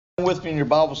With me in your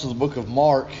Bibles to the book of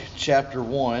Mark, chapter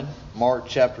 1. Mark,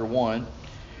 chapter 1.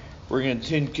 We're going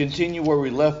to continue where we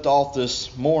left off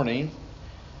this morning.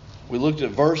 We looked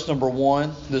at verse number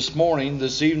 1 this morning.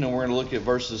 This evening we're going to look at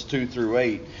verses 2 through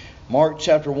 8. Mark,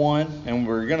 chapter 1, and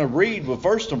we're going to read with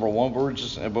verse number 1,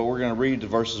 but we're going to read the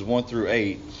verses 1 through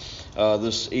 8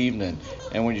 this evening.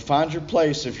 And when you find your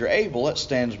place, if you're able, let's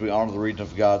stand as we honor the reading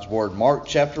of God's Word. Mark,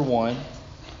 chapter 1,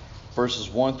 verses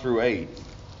 1 through 8.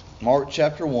 Mark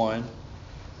chapter 1,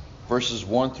 verses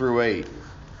 1 through 8.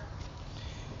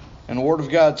 And the Word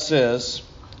of God says,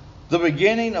 "The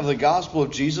beginning of the gospel of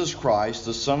Jesus Christ,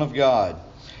 the Son of God.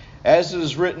 As it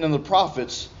is written in the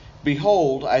prophets,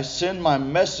 Behold, I send my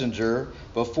messenger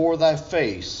before thy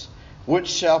face, which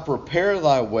shall prepare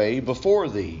thy way before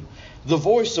thee. The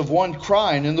voice of one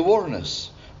crying in the wilderness,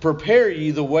 Prepare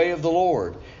ye the way of the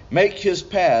Lord, make his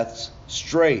paths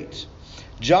straight.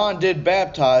 John did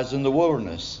baptize in the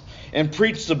wilderness, and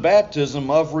preached the baptism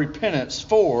of repentance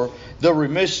for the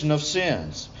remission of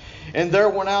sins. And there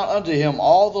went out unto him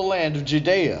all the land of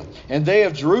Judea, and they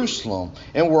of Jerusalem,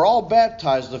 and were all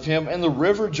baptized of him in the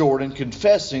river Jordan,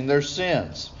 confessing their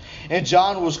sins. And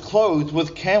John was clothed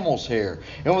with camel's hair,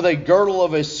 and with a girdle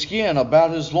of a skin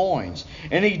about his loins.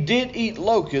 And he did eat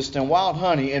locusts and wild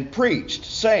honey, and preached,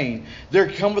 saying, There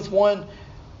cometh one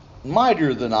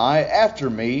mightier than I after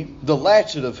me, the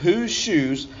latchet of whose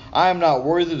shoes I am not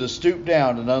worthy to stoop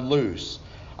down and unloose.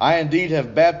 I indeed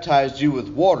have baptized you with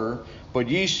water, but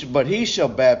he shall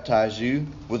baptize you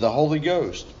with the Holy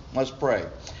Ghost." Let's pray.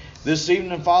 This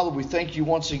evening, Father, we thank you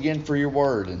once again for your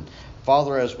word. And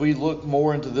Father, as we look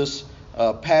more into this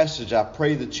passage, I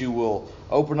pray that you will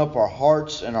open up our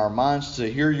hearts and our minds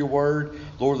to hear your word,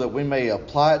 Lord, that we may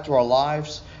apply it to our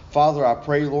lives. Father, I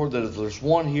pray, Lord, that if there's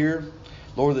one here,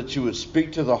 Lord, that you would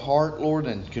speak to their heart, Lord,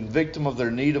 and convict them of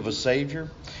their need of a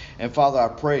Savior. And Father, I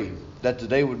pray that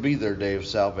today would be their day of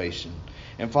salvation.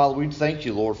 And Father, we thank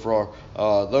you, Lord, for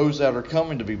those that are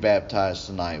coming to be baptized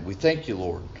tonight. We thank you,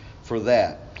 Lord, for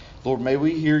that. Lord, may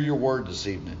we hear your word this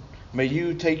evening. May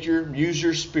you use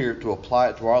your Spirit to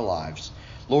apply it to our lives.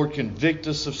 Lord, convict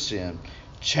us of sin.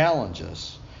 Challenge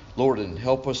us, Lord, and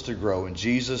help us to grow. In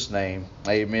Jesus' name,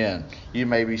 amen. You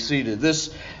may be seated. This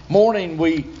morning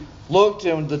we looked,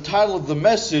 and the title of the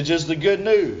message is The Good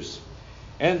News.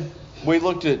 And we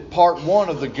looked at part 1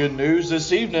 of the good news.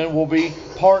 This evening will be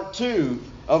part 2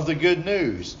 of the good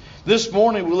news. This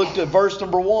morning we looked at verse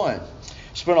number 1.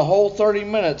 Spent a whole 30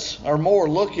 minutes or more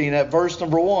looking at verse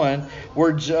number 1,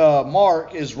 where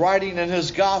Mark is writing in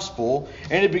his gospel,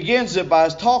 and he begins it by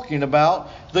talking about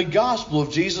the gospel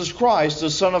of Jesus Christ, the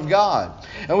Son of God.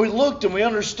 And we looked and we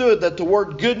understood that the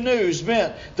word good news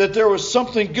meant that there was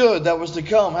something good that was to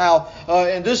come. How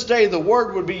in this day the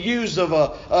word would be used of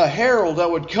a herald that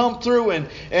would come through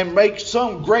and make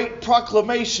some great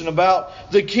proclamation about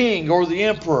the king or the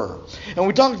emperor. And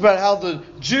we talked about how the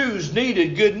Jews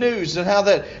needed good news and how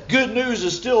that good news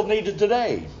is still needed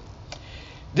today.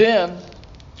 Then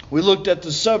we looked at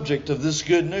the subject of this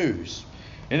good news.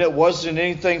 And it wasn't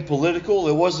anything political.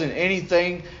 It wasn't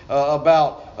anything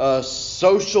about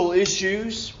social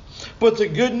issues. But the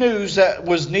good news that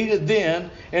was needed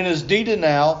then and is needed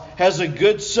now has a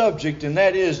good subject, and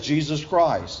that is Jesus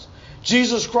Christ.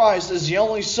 Jesus Christ is the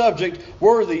only subject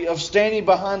worthy of standing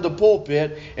behind the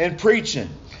pulpit and preaching.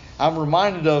 I'm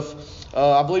reminded of,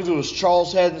 I believe it was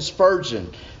Charles Haddon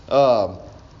Spurgeon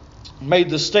made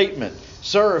the statement,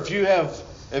 "Sir,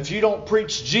 if you don't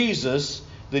preach Jesus,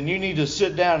 then you need to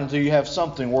sit down until you have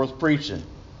something worth preaching."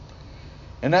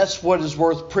 And that's what is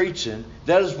worth preaching.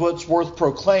 That is what's worth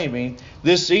proclaiming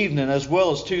this evening, as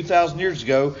well as 2,000 years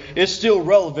ago. It's still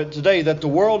relevant today that the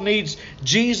world needs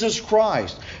Jesus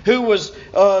Christ, who was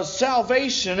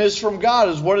salvation is from God,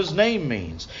 is what his name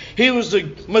means. He was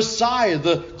the Messiah,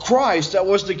 the Christ that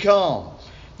was to come,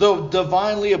 the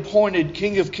divinely appointed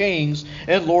King of Kings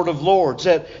and Lord of Lords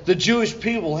that the Jewish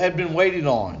people had been waiting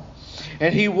on.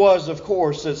 And he was, of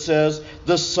course, it says,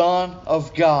 the Son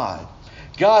of God.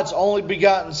 God's only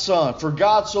begotten Son. For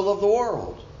God so loved the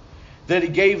world that he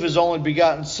gave his only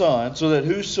begotten Son, so that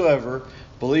whosoever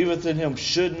believeth in him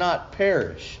should not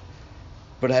perish,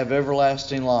 but have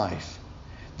everlasting life.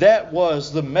 That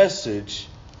was the message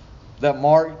that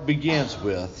Mark begins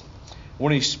with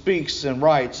when he speaks and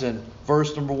writes in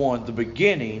verse number 1, the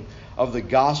beginning of the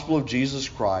gospel of Jesus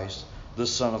Christ, the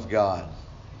Son of God.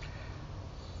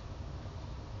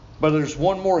 But there's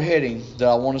one more heading that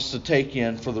I want us to take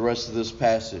in for the rest of this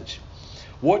passage.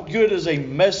 What good is a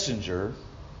messenger,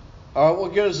 or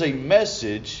what good is a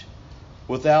message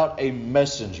without a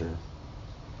messenger?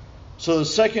 So the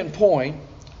second point,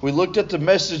 we looked at the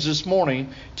message this morning.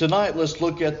 Tonight, let's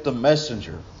look at the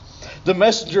messenger. The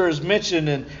messenger is mentioned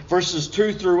in verses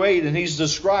 2 through 8, and he's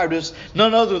described as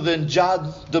none other than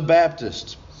John the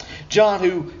Baptist. John,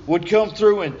 who would come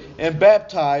through and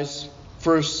baptize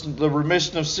for the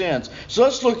remission of sins. So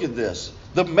let's look at this.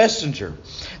 The messenger.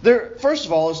 First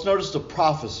of all, let's notice the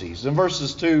prophecies in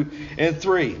verses 2 and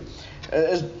 3.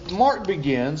 As Mark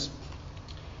begins,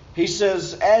 he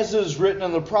says, as is written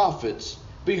in the prophets,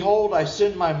 behold, I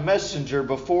send my messenger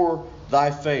before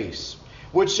thy face,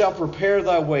 which shall prepare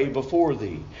thy way before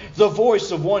thee. The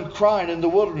voice of one crying in the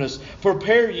wilderness,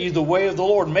 prepare ye the way of the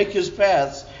Lord, make his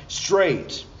paths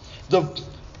straight. The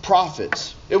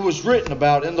prophets. It was written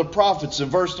about in the prophets in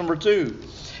verse number 2.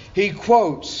 He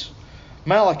quotes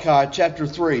Malachi chapter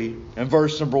 3 and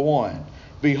verse number 1.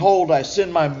 Behold, I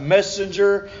send my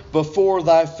messenger before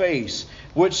thy face,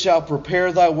 which shall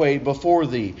prepare thy way before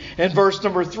thee. In verse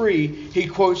number 3, he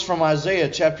quotes from Isaiah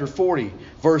chapter 40,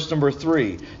 verse number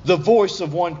 3. The voice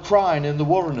of one crying in the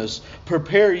wilderness,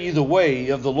 prepare ye the way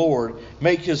of the Lord,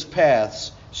 make his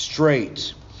paths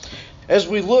straight. As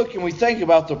we look and we think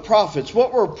about the prophets,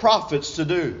 what were prophets to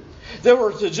do? They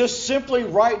were to just simply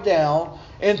write down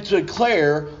and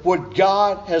declare what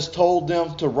God has told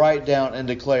them to write down and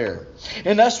declare.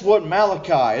 And that's what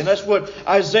Malachi and that's what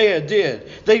Isaiah did.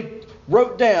 They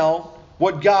wrote down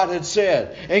what God had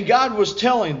said. And God was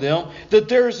telling them that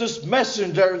there is this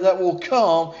messenger that will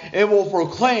come and will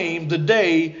proclaim the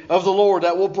day of the Lord,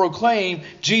 that will proclaim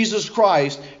Jesus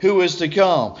Christ who is to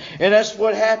come. And that's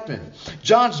what happened.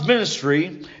 John's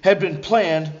ministry had been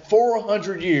planned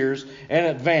 400 years in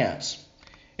advance,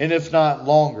 and if not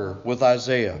longer, with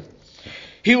Isaiah.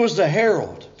 He was the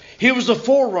herald. He was the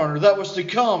forerunner that was to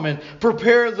come and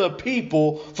prepare the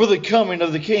people for the coming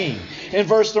of the King. In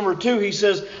verse number 2, he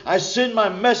says, I send my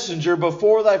messenger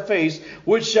before thy face,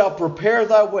 which shall prepare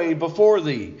thy way before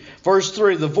thee. Verse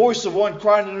 3, the voice of one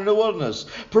crying in the wilderness,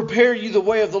 prepare ye the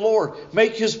way of the Lord,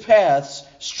 make his paths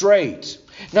straight.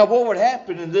 Now what would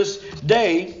happen in this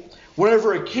day,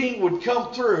 whenever a king would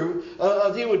come through,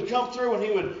 he would come through and he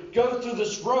would go through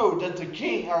this road that the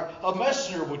king, or a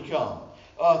messenger would come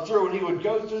through, and he would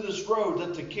go through this road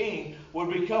that the king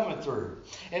would be coming through.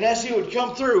 And as he would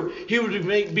come through, he would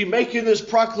be making this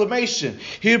proclamation.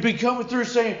 He would be coming through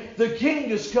saying, the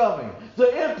king is coming. The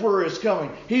emperor is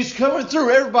coming. He's coming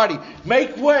through. Everybody,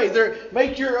 make way.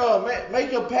 Make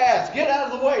a path. Get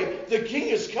out of the way. The king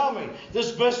is coming.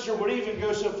 This messenger would even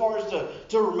go so far as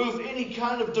to remove any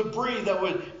kind of debris that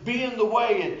would be in the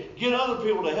way and get other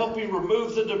people to help him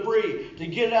remove the debris to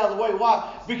get it out of the way.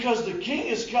 Why? Because the king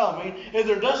is coming, and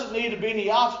there doesn't need to be any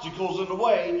obstacles in the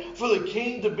way for the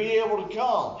king to be able to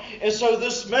come. And so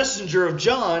this messenger of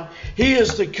John, he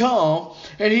is to come,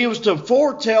 and he was to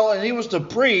foretell, and he was to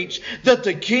preach that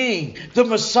the King, the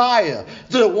Messiah,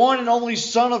 the one and only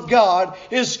Son of God,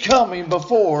 is coming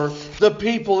before the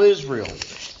people Israel.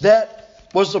 That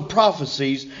was the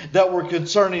prophecies that were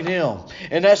concerning him.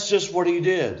 And that's just what he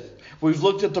did. We've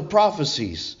looked at the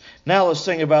prophecies. Now let's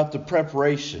think about the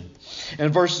preparation.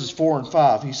 In verses 4 and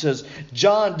 5, he says,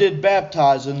 John did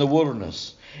baptize in the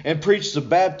wilderness and preached the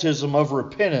baptism of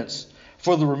repentance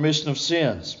for the remission of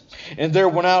sins. And there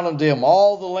went out unto him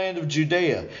all the land of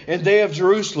Judea, and they of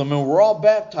Jerusalem, and were all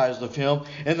baptized of him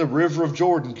in the river of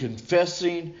Jordan,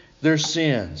 confessing their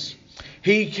sins.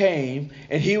 He came,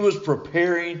 and he was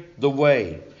preparing the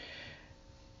way.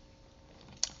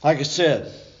 Like I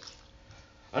said,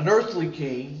 an earthly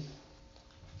king,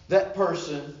 that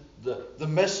person, the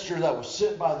messenger that was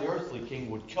sent by the earthly king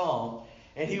would come,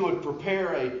 and he would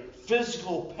prepare a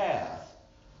physical path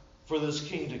for this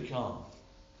king to come.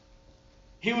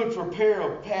 He would prepare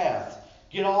a path,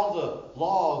 get all the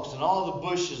logs and all the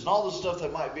bushes and all the stuff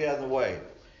that might be out of the way.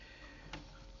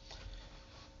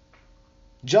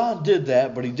 John did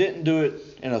that, but he didn't do it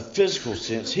in a physical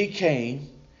sense. He came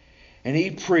and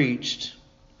he preached.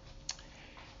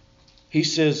 It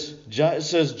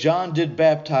says John did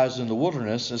baptize in the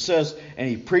wilderness. It says, and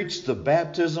he preached the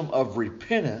baptism of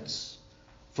repentance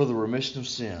for the remission of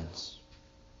sins.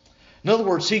 In other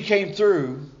words, he came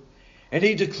through and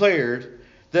he declared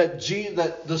that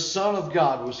the Son of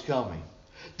God was coming.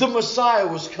 The Messiah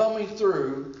was coming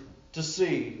through to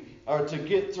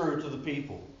get through to the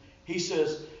people. He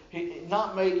says,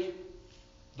 not make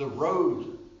the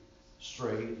road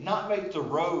straight, not make the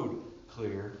road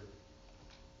clear,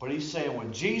 but he's saying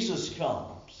when Jesus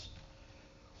comes,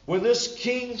 when this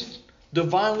King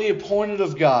divinely appointed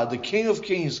of God, the King of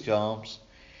Kings comes,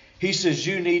 he says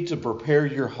you need to prepare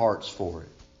your hearts for it.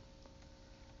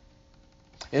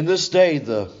 In this day,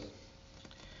 the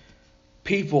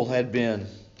people had been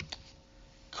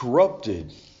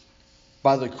corrupted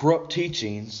by the corrupt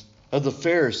teachings of the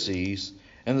Pharisees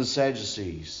and the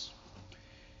Sadducees.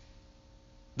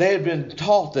 They had been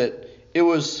taught that it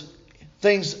was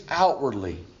things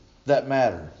outwardly that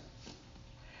mattered.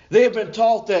 They had been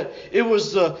taught that it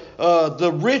was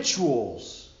the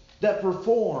rituals that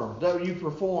you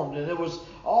performed, and it was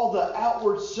all the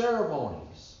outward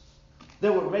ceremonies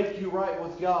that would make you right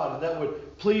with God and that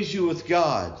would please you with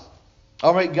God,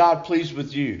 or make God pleased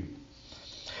with you.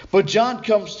 But John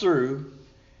comes through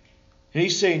and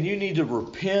he's saying you need to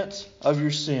repent of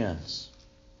your sins.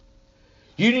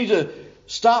 You need to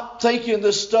stop thinking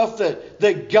this stuff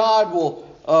that God will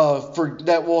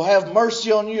that will have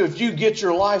mercy on you if you get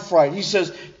your life right. He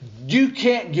says you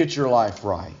can't get your life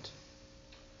right.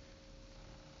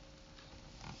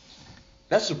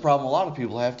 That's the problem a lot of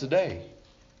people have today.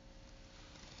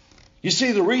 You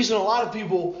see, the reason a lot of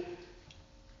people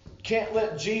can't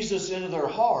let Jesus into their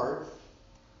heart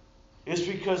is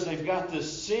because they've got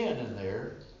this sin in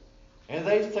there, and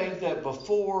they think that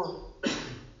before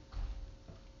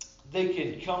they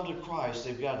can come to Christ,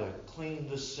 they've got to clean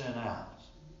this sin out.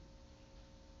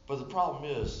 But the problem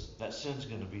is that sin's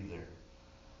going to be there.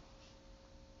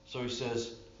 So he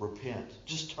says, repent.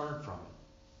 Just turn from it.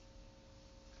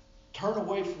 Turn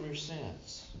away from your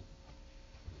sins.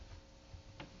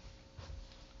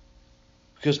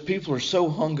 Because people are so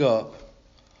hung up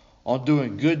on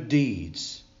doing good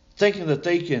deeds, thinking that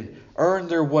they can earn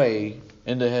their way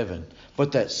into heaven.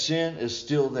 But that sin is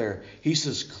still there. He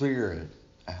says, clear it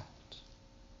out.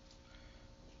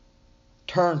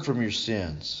 Turn from your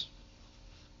sins.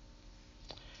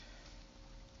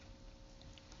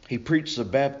 He preached the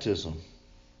baptism.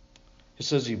 It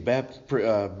says he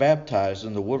baptized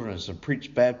in the wilderness and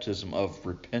preached baptism of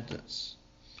repentance.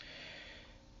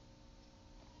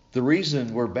 The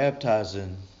reason we're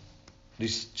baptizing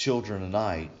these children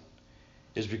tonight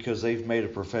is because they've made a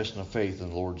profession of faith in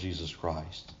the Lord Jesus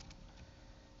Christ.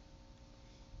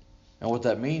 And what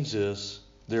that means is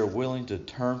they're willing to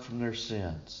turn from their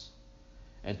sins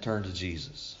and turn to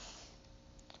Jesus.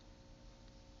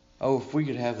 Oh, if we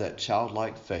could have that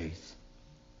childlike faith.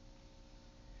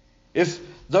 If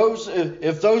those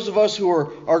of us who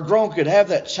are grown could have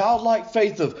that childlike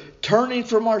faith of turning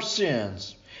from our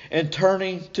sins and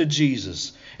turning to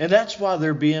Jesus. And that's why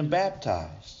they're being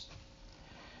baptized.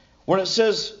 When it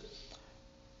says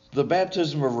the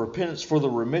baptism of repentance for the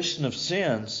remission of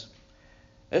sins,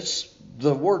 it's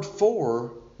the word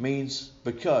for means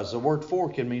because. The word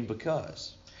for can mean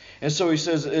because. And so he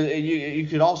says, you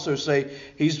could also say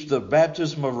he's the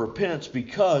baptism of repentance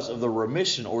because of the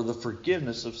remission or the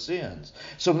forgiveness of sins.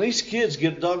 So when these kids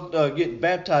get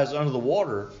baptized under the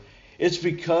water, it's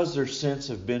because their sins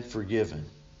have been forgiven.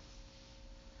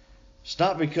 It's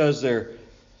not because the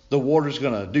water's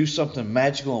going to do something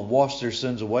magical and wash their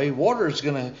sins away. Water is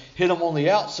going to hit them on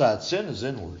the outside. Sin is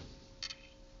inward.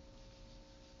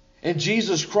 And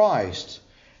Jesus Christ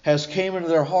has came into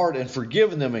their heart and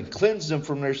forgiven them and cleansed them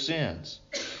from their sins.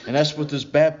 And that's what this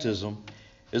baptism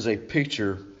is a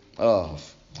picture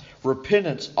of.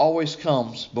 Repentance always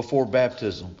comes before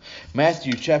baptism.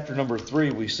 Matthew chapter number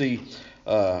 3, we see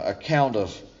account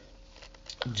of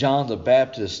John the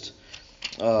Baptist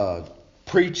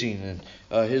preaching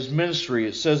and his ministry.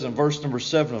 It says in verse number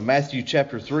 7 of Matthew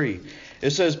chapter 3, it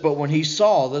says, but when he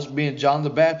saw, this being John the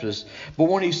Baptist, but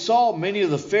when he saw many of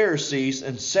the Pharisees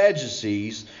and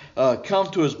Sadducees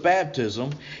come to his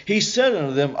baptism, he said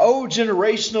unto them, O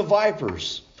generation of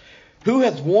vipers, who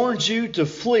hath warned you to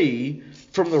flee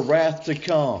from the wrath to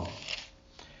come?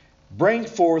 Bring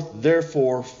forth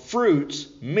therefore fruits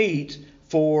meet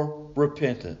for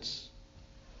repentance.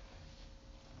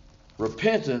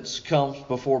 Repentance comes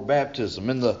before baptism.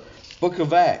 In the book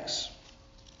of Acts,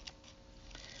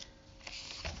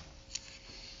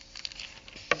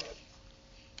 it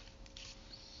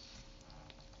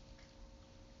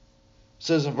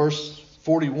says in verse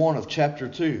 41 of chapter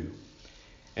 2,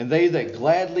 and they that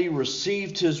gladly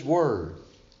received his word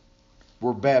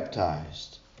were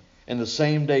baptized. And the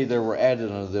same day there were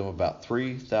added unto them about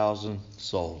 3,000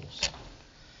 souls.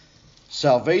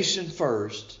 Salvation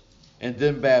first, and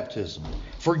then baptism.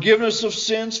 Forgiveness of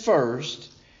sins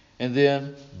first, and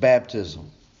then baptism.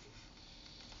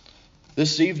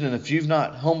 This evening, if you've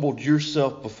not humbled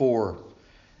yourself before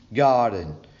God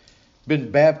and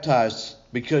been baptized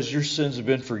because your sins have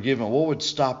been forgiven, what would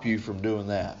stop you from doing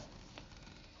that?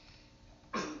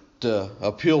 To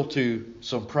appeal to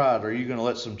some pride, are you going to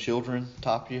let some children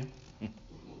top you?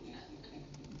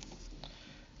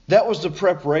 That was the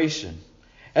preparation.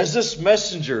 As this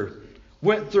messenger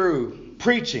went through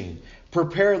preaching,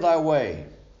 prepare thy way.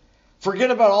 Forget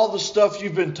about all the stuff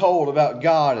you've been told about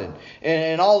God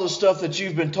and all the stuff that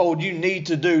you've been told you need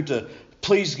to do to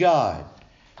please God.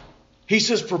 He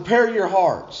says, prepare your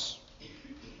hearts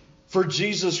for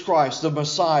Jesus Christ, the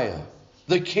Messiah,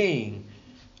 the King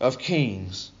of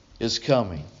Kings, is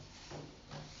coming.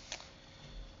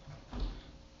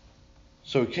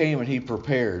 So He came and He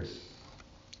prepared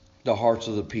the hearts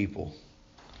of the people.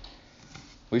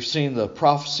 We've seen the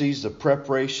prophecies, the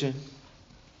preparation.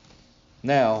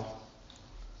 Now,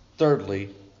 thirdly,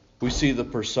 we see the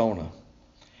persona.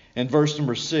 In verse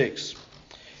number 6,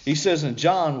 he says, "And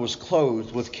John was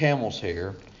clothed with camel's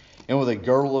hair, and with a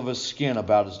girdle of his skin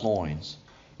about his loins.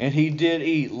 And he did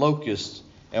eat locusts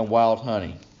and wild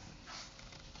honey."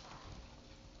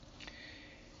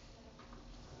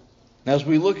 Now, as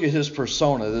we look at his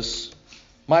persona, this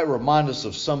might remind us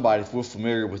of somebody if we're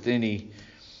familiar with any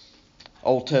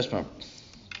Old Testament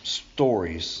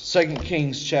stories. 2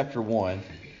 Kings chapter 1,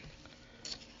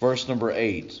 verse number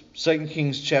 8. 2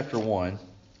 Kings chapter 1.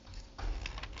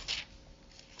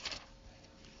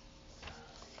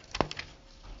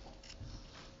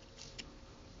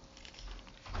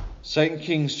 Second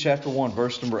Kings chapter 1,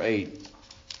 verse number 8.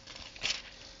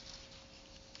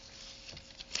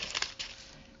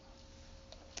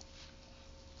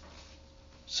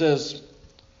 Says,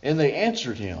 "And they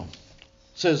answered him."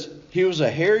 Says, "He was a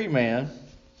hairy man,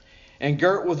 and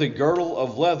girt with a girdle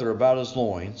of leather about his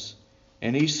loins.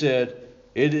 And he said,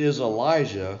 It is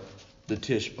Elijah the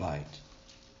Tishbite."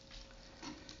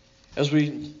 As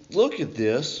we look at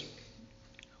this,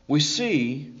 we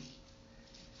see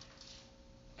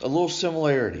a little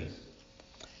similarity.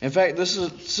 In fact,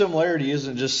 similarity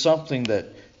isn't just something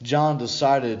that John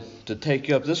decided to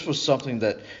take up. This was something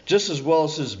that, just as well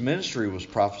as his ministry was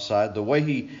prophesied, the way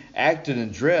he acted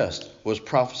and dressed was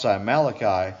prophesied.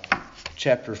 Malachi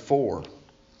chapter 4.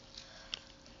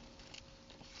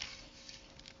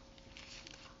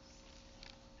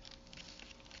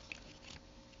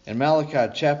 In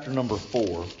Malachi chapter number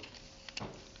 4,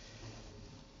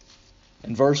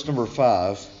 in verse number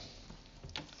 5,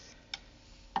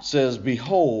 says,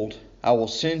 "Behold, I will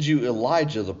send you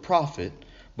Elijah the prophet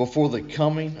before the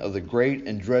coming of the great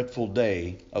and dreadful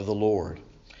day of the Lord."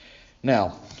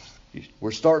 Now,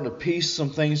 we're starting to piece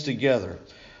some things together.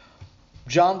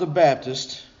 John the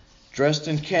Baptist, dressed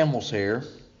in camel's hair,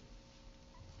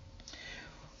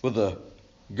 with a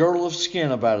girdle of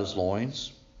skin about his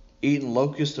loins, eating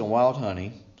locusts and wild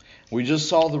honey. We just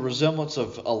saw the resemblance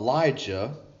of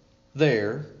Elijah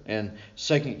there in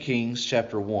 2 Kings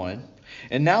chapter 1.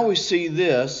 And now we see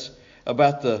this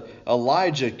about the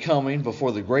Elijah coming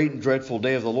before the great and dreadful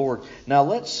day of the Lord. Now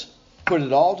let's put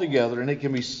it all together, and it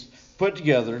can be put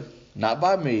together not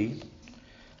by me,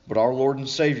 but our Lord and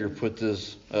Savior put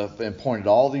this up and pointed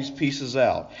all these pieces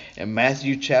out in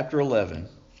Matthew chapter 11.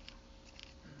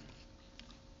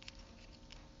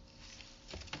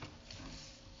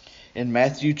 In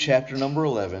Matthew chapter number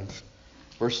 11,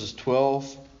 verses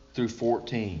 12 through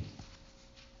 14.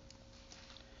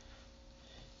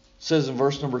 It says in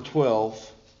verse number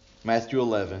 12, Matthew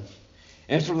 11,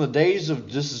 "And from the days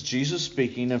of," this is Jesus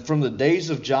speaking, "and from the days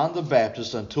of John the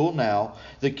Baptist until now,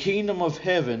 the kingdom of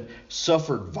heaven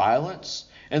suffered violence,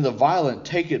 and the violent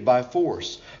take it by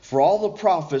force. For all the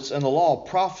prophets and the law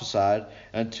prophesied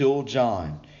until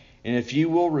John. And if you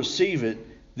will receive it,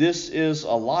 this is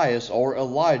Elias or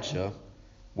Elijah,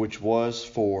 which was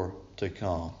for to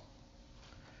come."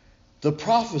 The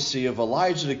prophecy of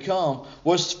Elijah to come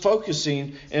was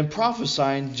focusing and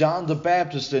prophesying John the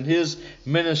Baptist and his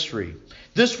ministry.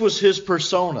 This was his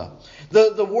persona.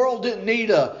 The world didn't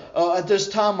need at this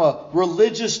time a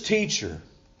religious teacher.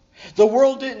 The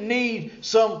world didn't need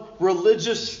some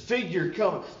religious figure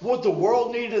coming. What the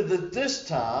world needed at this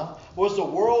time was the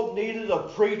world needed a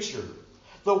preacher.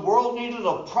 The world needed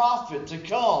a prophet to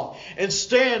come and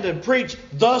stand and preach,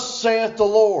 "Thus saith the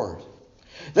Lord."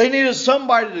 They needed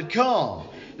somebody to come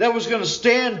that was going to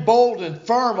stand bold and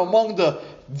firm among the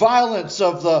violence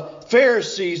of the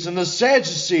Pharisees and the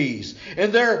Sadducees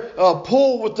and their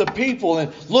pull with the people,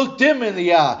 and look them in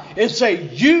the eye and say,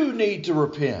 "You need to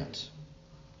repent."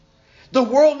 The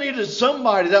world needed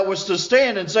somebody that was to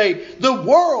stand and say, "The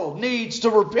world needs to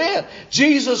repent.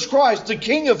 Jesus Christ, the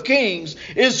King of Kings,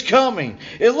 is coming."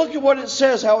 And look at what it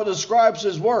says, how it describes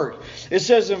His work. It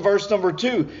says in verse number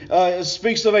 2, it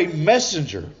speaks of a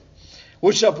messenger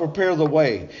which shall prepare the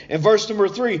way. In verse number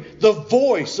 3, the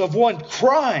voice of one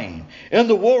crying in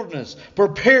the wilderness,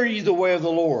 "Prepare ye the way of the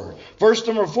Lord." Verse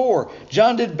number 4,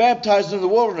 John did baptize in the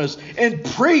wilderness and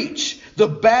preach the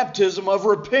baptism of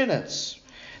repentance.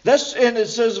 And it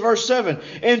says verse 7,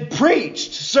 "And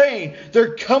preached, saying,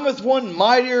 There cometh one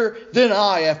mightier than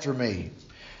I after me."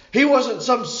 He wasn't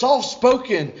some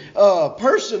soft-spoken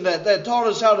person that taught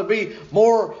us how to be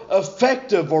more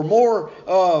effective or more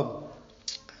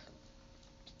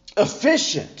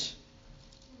efficient.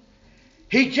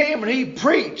 He came and he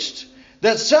preached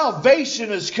that salvation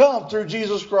has come through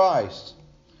Jesus Christ.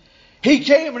 He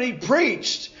came and he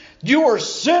preached, you are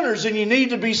sinners and you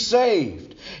need to be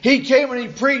saved. He came and he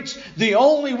preached, the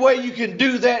only way you can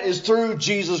do that is through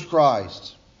Jesus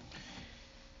Christ.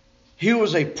 He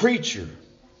was a preacher.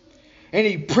 And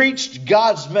he preached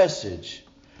God's message,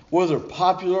 whether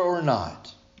popular or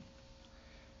not.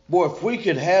 Boy, if we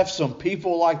could have some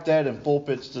people like that in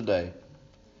pulpits today,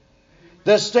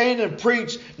 that stand and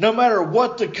preach no matter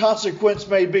what the consequence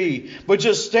may be, but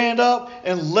just stand up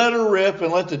and let her rip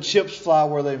and let the chips fly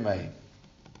where they may.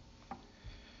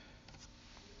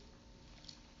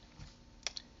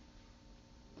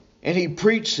 And he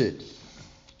preached it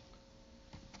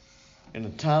in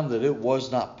a time that it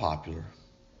was not popular.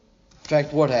 In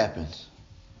fact, what happened?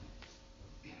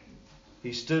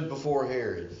 He stood before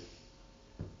Herod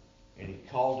and he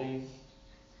called him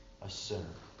a sinner.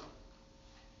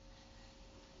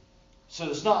 So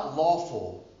it's not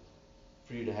lawful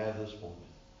for you to have this woman.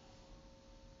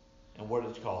 And what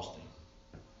did it cost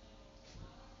him?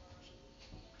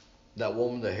 That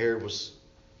woman that Herod was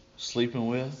sleeping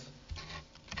with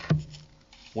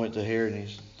went to Herod and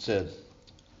he said,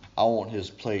 I want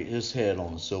his head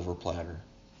on a silver platter.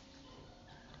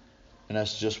 And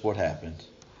that's just what happened.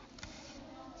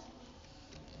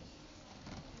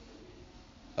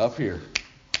 Up here.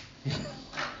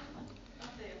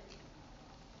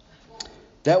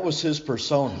 That was his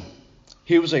persona.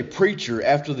 He was a preacher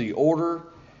after the order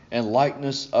and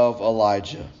likeness of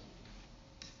Elijah.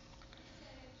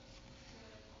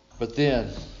 But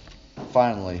then,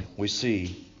 finally, we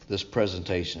see this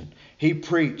presentation. He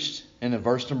preached, and in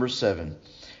verse number 7,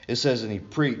 it says, and he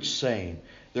preached, saying,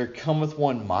 there cometh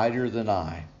one mightier than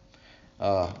I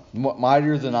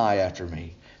after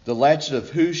me, the latchet of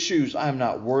whose shoes I am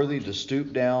not worthy to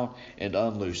stoop down and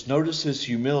unloose. Notice his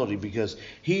humility because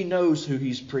he knows who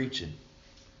he's preaching.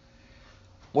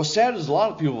 What's sad is a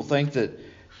lot of people think that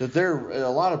a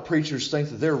lot of preachers think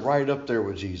that they're right up there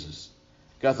with Jesus.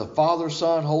 Got the Father,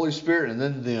 Son, Holy Spirit, and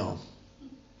then them.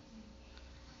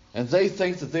 And they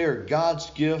think that they are God's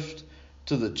gift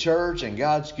to the church and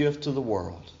God's gift to the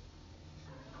world.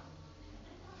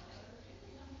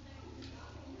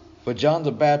 But John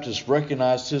the Baptist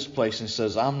recognized his place and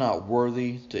says, I'm not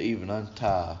worthy to even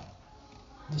untie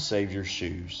the Savior's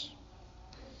shoes.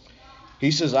 He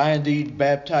says, I indeed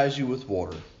baptize you with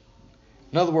water.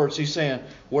 In other words, he's saying,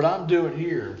 what I'm doing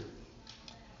here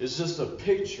is just a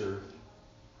picture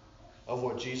of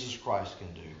what Jesus Christ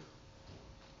can do.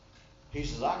 He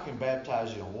says, I can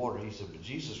baptize you in water. He said, but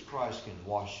Jesus Christ can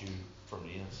wash you from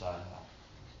the inside out.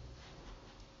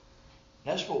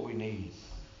 That's what we need.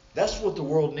 That's what the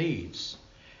world needs.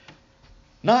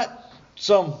 Not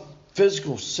some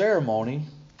physical ceremony,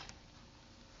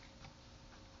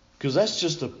 because that's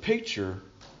just a picture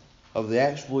of the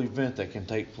actual event that can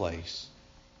take place.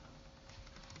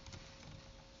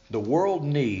 The world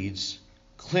needs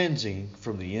cleansing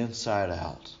from the inside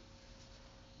out.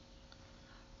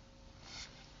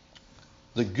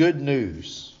 The good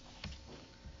news.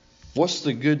 What's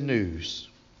the good news?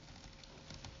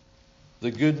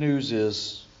 The good news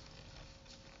is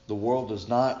the world does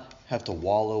not have to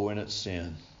wallow in its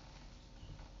sin.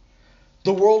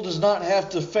 The world does not have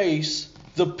to face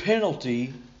the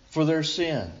penalty for their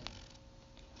sin.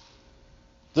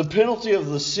 The penalty of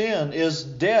the sin is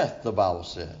death, the Bible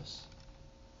says.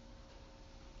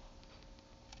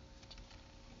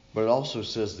 But it also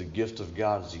says the gift of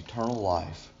God is eternal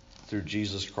life through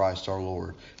Jesus Christ our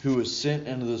Lord, who was sent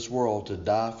into this world to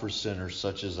die for sinners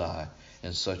such as I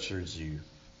and such as you.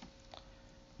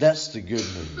 That's the good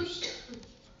news.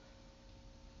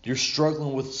 You're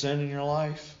struggling with sin in your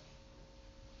life?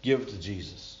 Give it to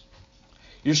Jesus.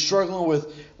 You're struggling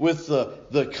with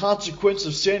the consequence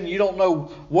of sin. You don't know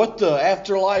what the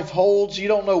afterlife holds. You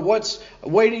don't know what's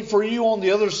waiting for you on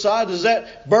the other side. Does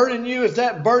that burden you? If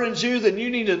that burdens you, then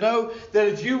you need to know that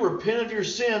if you repent of your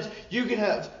sins, you can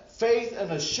have faith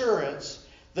and assurance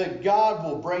that God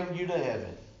will bring you to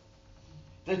heaven.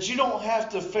 That you don't have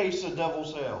to face the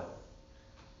devil's hell.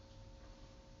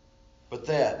 But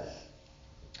that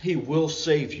He will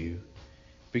save you,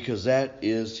 because that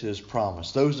is His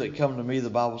promise. Those that come to me, the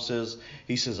Bible says,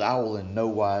 He says, I will in no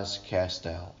wise cast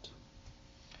out.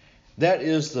 That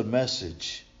is the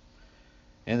message.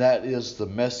 And that is the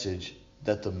message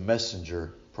that the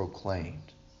messenger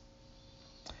proclaimed.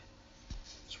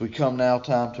 So we come now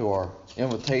time to our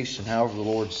invitation. However the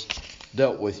Lord's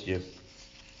dealt with you,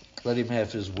 let Him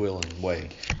have His will and way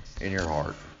in your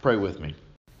heart. Pray with me.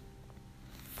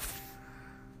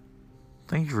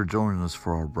 Thank you for joining us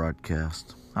for our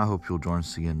broadcast. I hope you'll join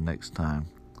us again next time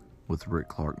with Rick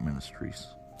Clark Ministries.